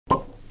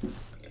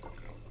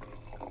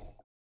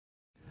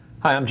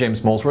Hi, I'm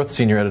James Molesworth,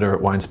 Senior Editor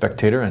at Wine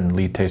Spectator and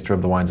lead taster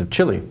of the wines of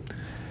Chile.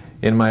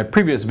 In my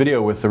previous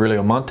video with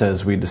Aurelio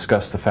Montes, we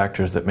discussed the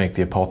factors that make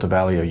the Apalta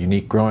Valley a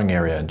unique growing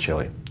area in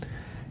Chile.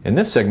 In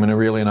this segment,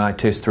 Aurelio and I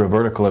taste through a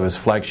vertical of his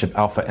flagship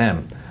Alpha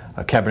M,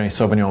 a Cabernet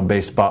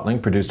Sauvignon-based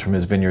bottling produced from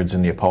his vineyards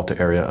in the Apalta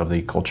area of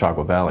the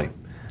Colchagua Valley.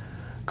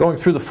 Going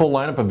through the full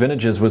lineup of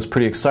vintages was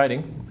pretty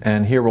exciting,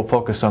 and here we'll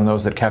focus on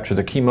those that capture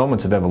the key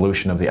moments of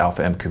evolution of the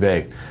Alpha M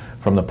cuvée,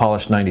 from the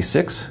polished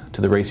 96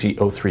 to the racy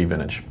 03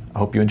 vintage. I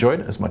hope you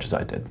enjoyed as much as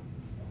I did.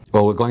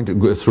 Well, we're going to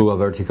go through a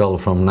vertical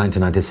from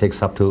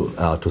 1996 up to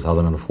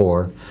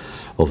 2004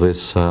 of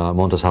this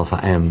Montes Alpha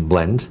M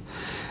blend.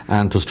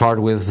 And to start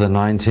with the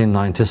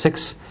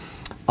 1996,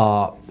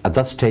 at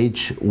that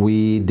stage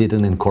we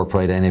didn't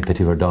incorporate any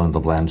Petit Verdot in the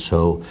blend,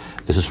 so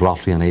this is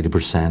roughly an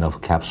 80%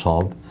 of Cab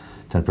Sauv,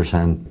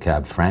 10%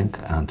 Cab Franc,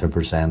 and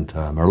 10%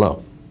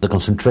 Merlot. The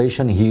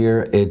concentration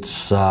here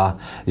is not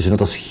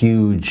as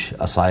huge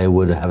as I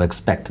would have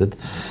expected,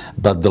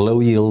 but the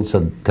low yields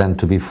that tend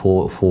to be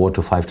 4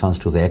 to 5 tons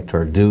to the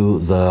hectare do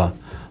the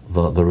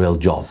real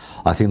job.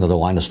 I think that the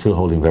wine is still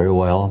holding very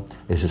well.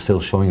 It's still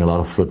showing a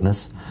lot of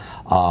fruitness.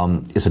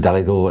 It's a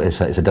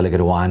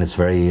delicate wine. It's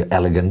very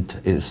elegant.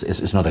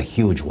 It's not a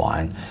huge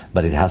wine,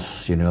 but it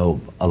has, you know,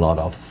 a lot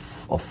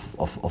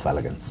of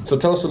elegance. So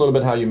tell us a little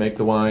bit how you make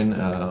the wine.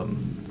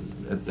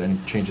 Any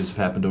changes have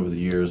happened over the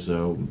years?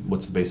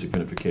 What's the basic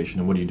vinification,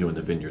 and what do you do in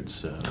the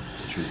vineyards to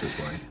choose this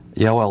wine?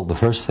 Yeah, well, the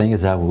first thing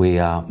is that we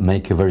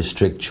make a very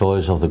strict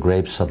choice of the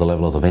grapes at the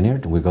level of the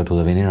vineyard. We go to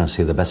the vineyard and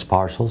see the best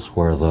parcels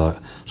where the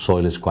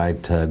soil is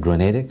quite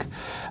granitic.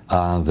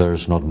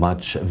 There's not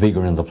much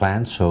vigor in the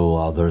plant,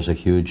 so there's a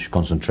huge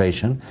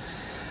concentration.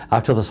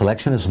 After the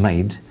selection is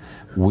made,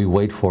 we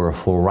wait for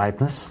full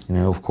ripeness. You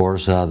know, of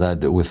course,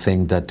 that we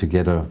think that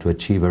to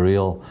achieve a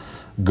real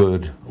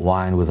good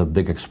wine with a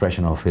big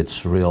expression of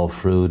its real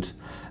fruit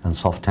and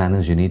soft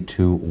tannins, you need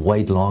to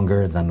wait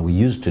longer than we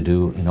used to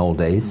do in old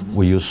days.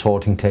 We use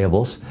sorting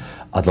tables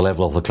at the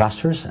level of the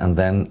clusters and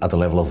then at the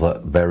level of the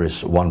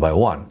berries one by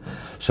one.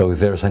 So if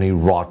there's any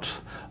rot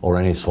or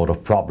any sort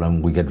of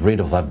problem, we get rid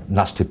of that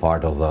nasty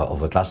part of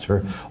the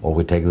cluster, or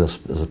we take the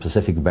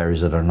specific berries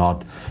that are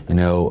not, you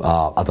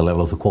know, at the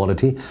level of the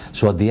quality.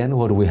 So at the end,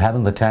 what we have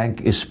in the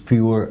tank is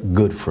pure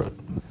good fruit.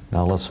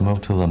 Now let's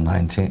move to the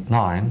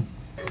 99.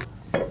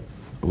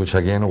 Which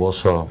again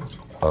was a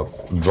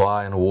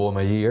dry and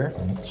warmer year,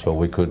 so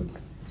we could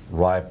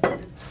ripe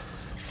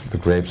the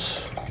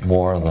grapes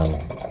more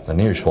than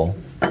usual.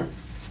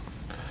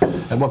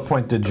 At what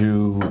point did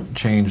you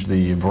change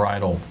the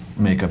varietal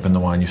makeup in the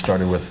wine? You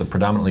started with the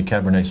predominantly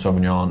Cabernet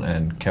Sauvignon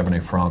and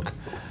Cabernet Franc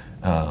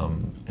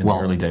in the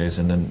early days,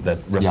 and then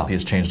that recipe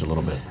has changed a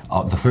little bit.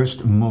 The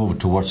first move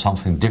towards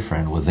something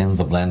different within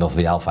the blend of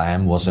the Alpha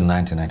M was in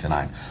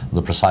 1999,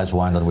 the precise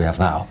wine that we have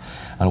now.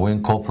 And we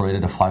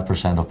incorporated a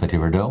 5% of Petit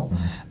Verdot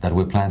that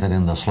we planted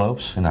in the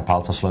slopes, in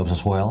Apalta slopes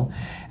as well.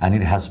 And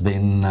it has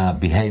been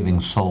behaving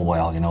so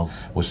well, you know.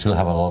 We still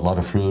have a lot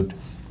of fruit.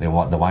 The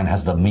wine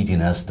has the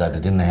meatiness that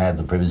it didn't have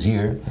the previous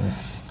year.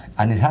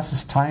 And it has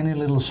this tiny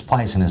little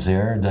spiciness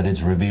there that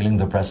it's revealing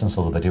the presence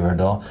of the Petit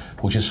Verdot,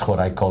 which is what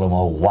I call a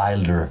more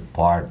wilder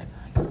part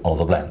of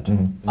the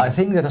blend. I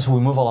think that as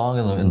we move along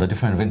in the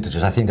different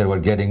vintages, I think that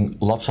we're getting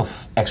lots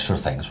of extra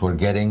things. We're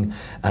getting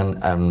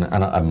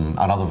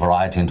another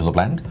variety into the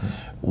blend.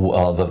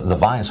 The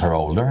vines are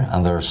older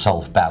and they're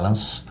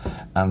self-balanced,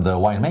 and the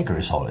winemaker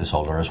is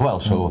older as well.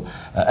 So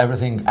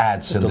everything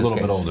adds just in this case.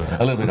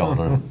 A little bit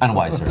older and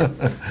wiser.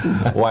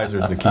 Wiser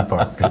is the key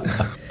part.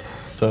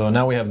 So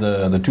now we have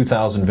the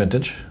 2000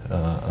 vintage,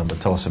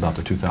 but tell us about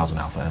the 2000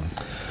 Alpha M.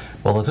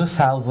 Well, the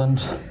 2000,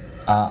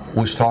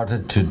 we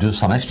started to do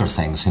some extra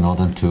things in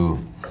order to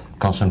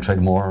concentrate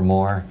more and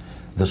more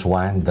this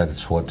wine.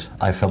 That's what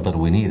I felt that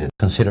we needed.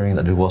 Considering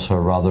that it was a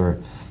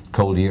rather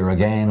cold year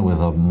again, with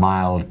a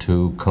mild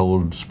to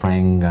cold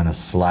spring and a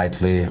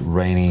slightly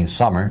rainy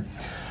summer,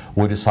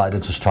 we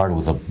decided to start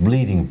with a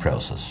bleeding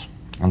process.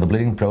 And the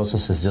bleeding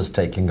process is just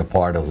taking a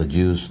part of the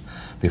juice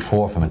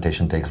before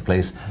fermentation takes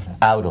place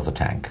out of the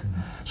tank.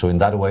 So in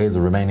that way,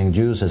 the remaining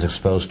juice is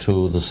exposed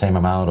to the same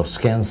amount of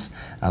skins,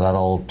 and that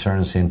all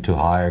turns into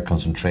higher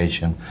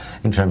concentration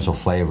in terms of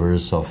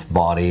flavors, of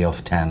body,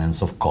 of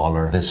tannins, of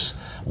color. These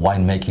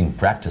winemaking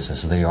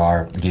practices, they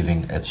are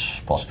giving its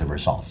positive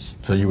results.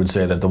 So you would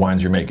say that the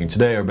wines you're making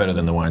today are better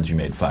than the wines you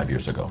made 5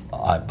 years ago?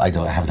 I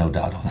have no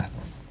doubt of that.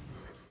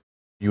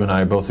 You and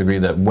I both agree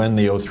that when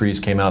the 03s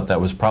came out,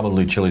 that was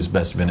probably Chile's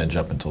best vintage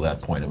up until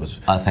that point. It was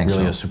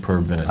really a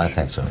superb vintage. I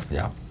think so,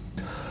 yeah.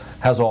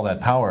 Has all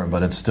that power,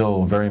 but it's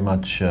still very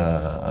much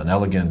an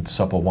elegant,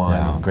 supple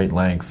wine, of great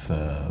length,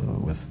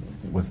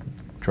 with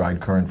dried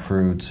currant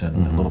fruits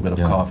and a little bit of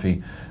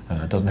coffee.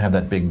 It doesn't have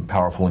that big,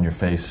 powerful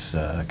in-your-face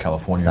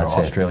California or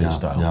Australia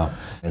style. Yeah.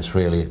 It's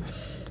really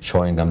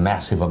showing a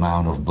massive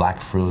amount of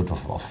black fruit,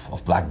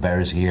 of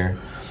blackberries here.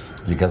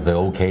 You get the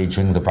oak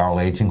aging, the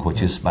barrel aging,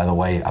 which is, by the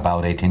way,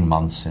 about 18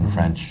 months in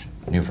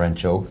New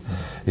French oak.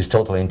 It's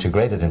totally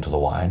integrated into the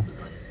wine.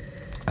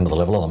 And at the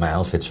level of the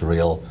mouth, it's a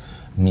real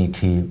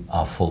meaty,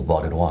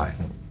 full-bodied wine.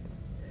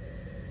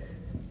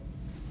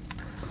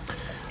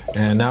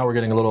 And now we're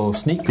getting a little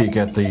sneak peek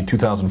at the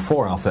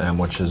 2004 Alpha M,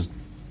 which has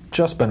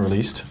just been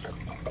released.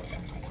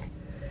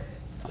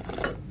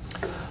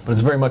 But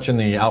it's very much in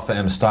the Alpha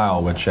M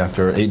style, which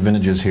after 8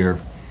 vintages here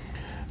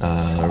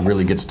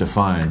really gets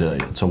defined.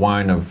 It's a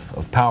wine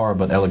of power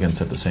but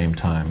elegance at the same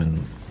time, and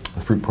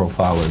the fruit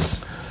profile is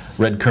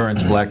red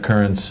currants, black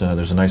currants.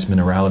 There's a nice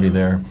minerality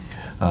there.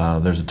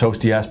 There's a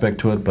toasty aspect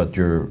to it, but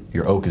your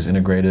oak is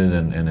integrated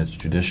and it's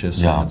judicious.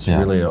 Yeah, and it's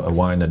really a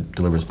wine that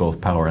delivers both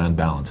power and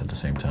balance at the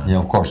same time. Yeah,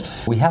 of course.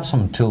 We have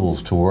some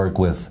tools to work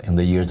with in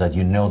the years that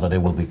you know that it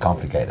will be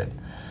complicated.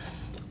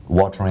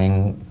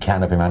 Watering,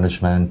 canopy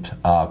management,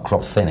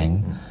 crop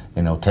thinning,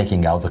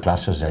 taking out the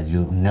clusters that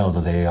you know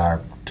that they are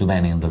too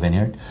many in the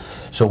vineyard.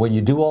 So when you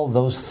do all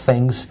those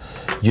things,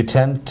 you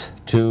tend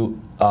to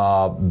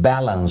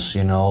balance,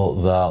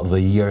 the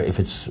year if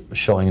it's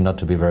showing not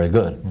to be very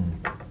good.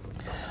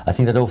 I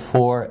think that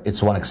 04,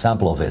 it's one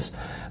example of this.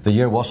 The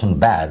year wasn't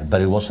bad,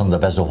 but it wasn't the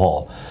best of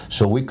all.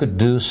 So we could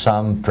do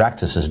some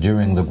practices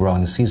during the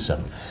growing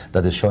season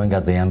that is showing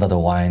at the end that the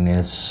wine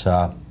is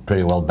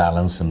pretty well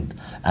balanced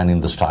and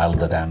in the style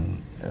that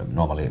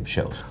normally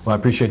shows. Well, I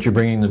appreciate you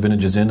bringing the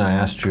vintages in. I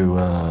asked you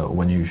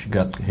when you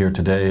got here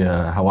today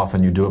how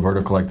often you do a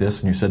vertical like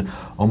this, and you said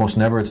almost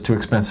never, it's too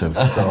expensive.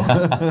 So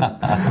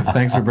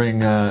thanks for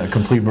bringing a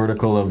complete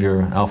vertical of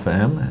your Alpha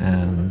M,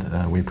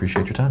 and we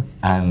appreciate your time.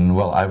 And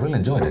well, I really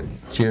enjoyed it.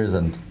 Cheers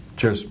and...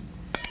 Cheers.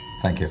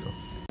 Thank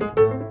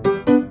you.